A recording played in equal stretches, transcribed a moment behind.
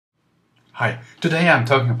Hi, today I'm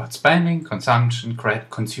talking about spending, consumption,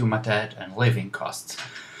 consumer debt and living costs.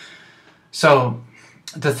 So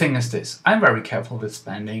the thing is this, I'm very careful with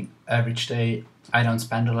spending. Average day I don't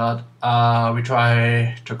spend a lot. We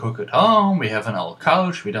try to cook at home, we have an old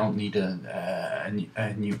couch, we don't need a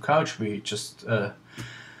new couch, we just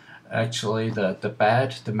actually the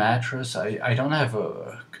bed, the mattress, I don't have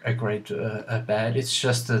a great bed, it's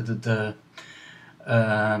just the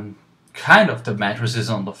kind of the mattress is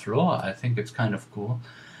on the floor. I think it's kind of cool.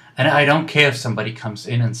 And I don't care if somebody comes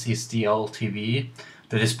in and sees the old TV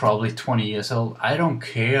that is probably 20 years old. I don't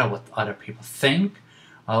care what other people think.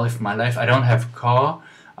 I live my life. I don't have a car.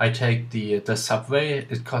 I take the subway.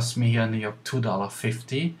 It costs me here in New York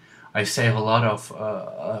 $2.50. I save a lot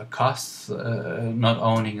of costs not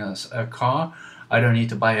owning a car. I don't need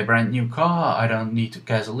to buy a brand new car. I don't need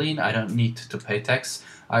gasoline. I don't need to pay tax.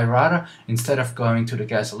 I rather, instead of going to the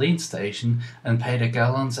gasoline station and pay the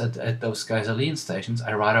gallons at those gasoline stations,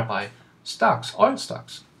 I rather buy stocks, oil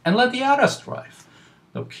stocks, and let the others drive.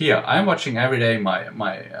 Look here, I'm watching every day my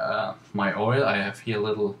oil. I have here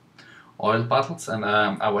little oil bottles, and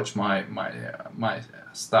I watch my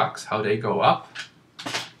stocks, how they go up.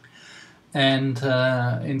 And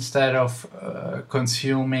instead of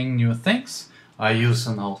consuming new things, I use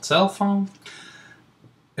an old cell phone.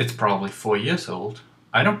 It's probably 4 years old.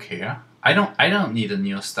 I don't care. I don't need the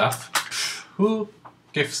new stuff. Who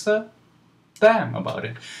gives a damn about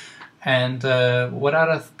it? And what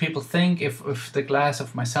other people think, if the glass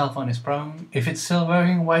of my cell phone is broken, if it's still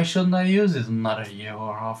working, why shouldn't I use it another year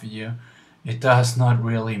or half a year? It does not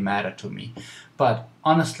really matter to me. But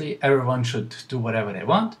honestly, everyone should do whatever they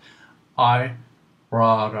want. I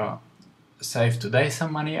rather save today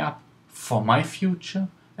some money up for my future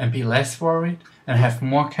and be less worried and have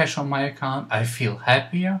more cash on my account. I feel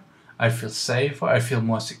happier, I feel safer, I feel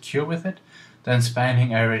more secure with it than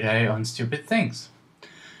spending every day on stupid things.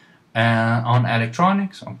 On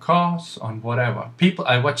electronics, on cars, on whatever.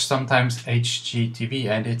 I watch sometimes HGTV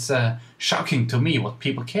and it's shocking to me what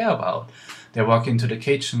people care about. They walk into the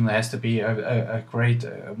kitchen, there has to be a great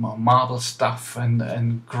marble stuff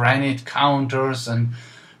and granite counters and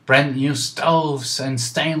brand new stoves and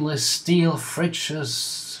stainless steel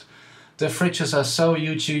fridges. The fridges are so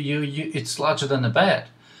huge, it's larger than a bed.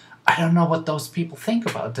 I don't know what those people think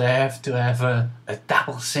about. They have to have a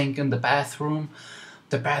double sink in the bathroom.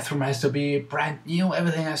 The bathroom has to be brand new.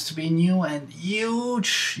 Everything has to be new, and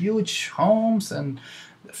huge homes and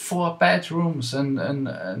 4 bedrooms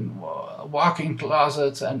and walk-in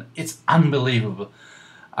closets, and it's unbelievable.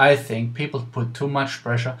 I think people put too much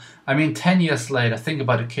pressure. I mean, 10 years later, think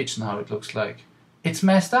about the kitchen, how it looks like. It's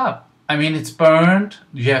messed up. I mean, it's burned,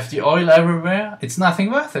 you have the oil everywhere, it's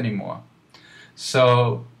nothing worth anymore.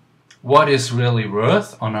 So, what is really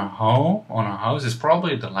worth on a home, on a house, is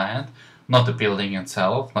probably the land, not the building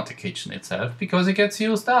itself, not the kitchen itself, because it gets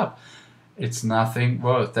used up. It's nothing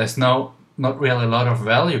worth. There's not really a lot of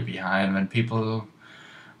value behind when people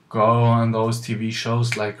go on those TV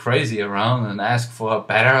shows like crazy around and ask for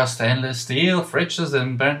better stainless steel fridges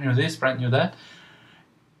and brand new this, brand new that.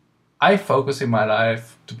 I focus in my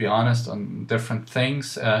life, to be honest, on different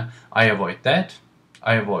things. I avoid debt,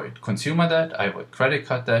 I avoid consumer debt, I avoid credit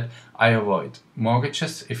card debt, I avoid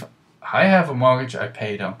mortgages. If I have a mortgage, I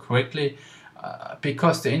pay it down quickly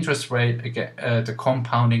because the interest rate, the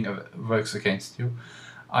compounding works against you.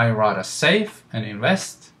 I rather save and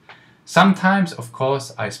invest. Sometimes, of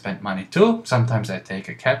course, I spend money too. Sometimes I take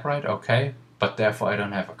a cab ride, okay, but therefore I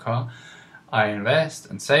don't have a car. I invest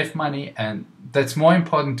and save money, and that's more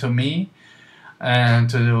important to me, and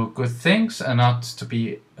to do good things and not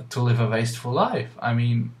to live a wasteful life. I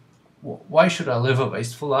mean, why should I live a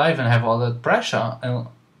wasteful life and have all that pressure? And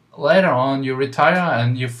later on you retire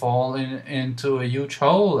and you fall into a huge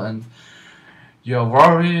hole and you're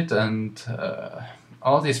worried and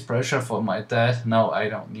all this pressure for my debt. No, I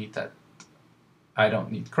don't need that. I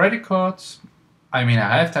don't need credit cards. I mean,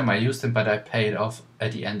 I have them, I use them, but I pay it off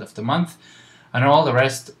at the end of the month. And all the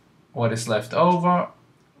rest, what is left over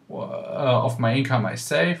of my income, I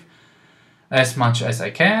save as much as I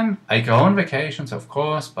can. I go on vacations, of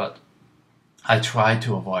course, but I try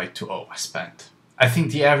to avoid to overspend. I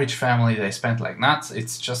think the average family, they spend like nuts.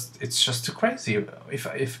 It's just too crazy.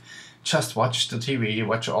 If just watch the TV,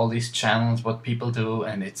 watch all these channels, what people do,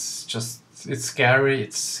 and it's scary,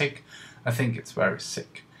 it's sick. I think it's very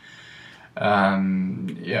sick.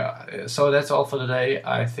 Yeah, so that's all for today.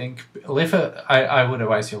 I think I would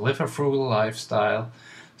advise you, live a frugal lifestyle,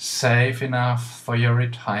 save enough for your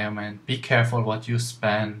retirement, be careful what you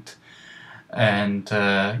spend, and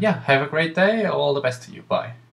yeah, have a great day. All the best to you. Bye.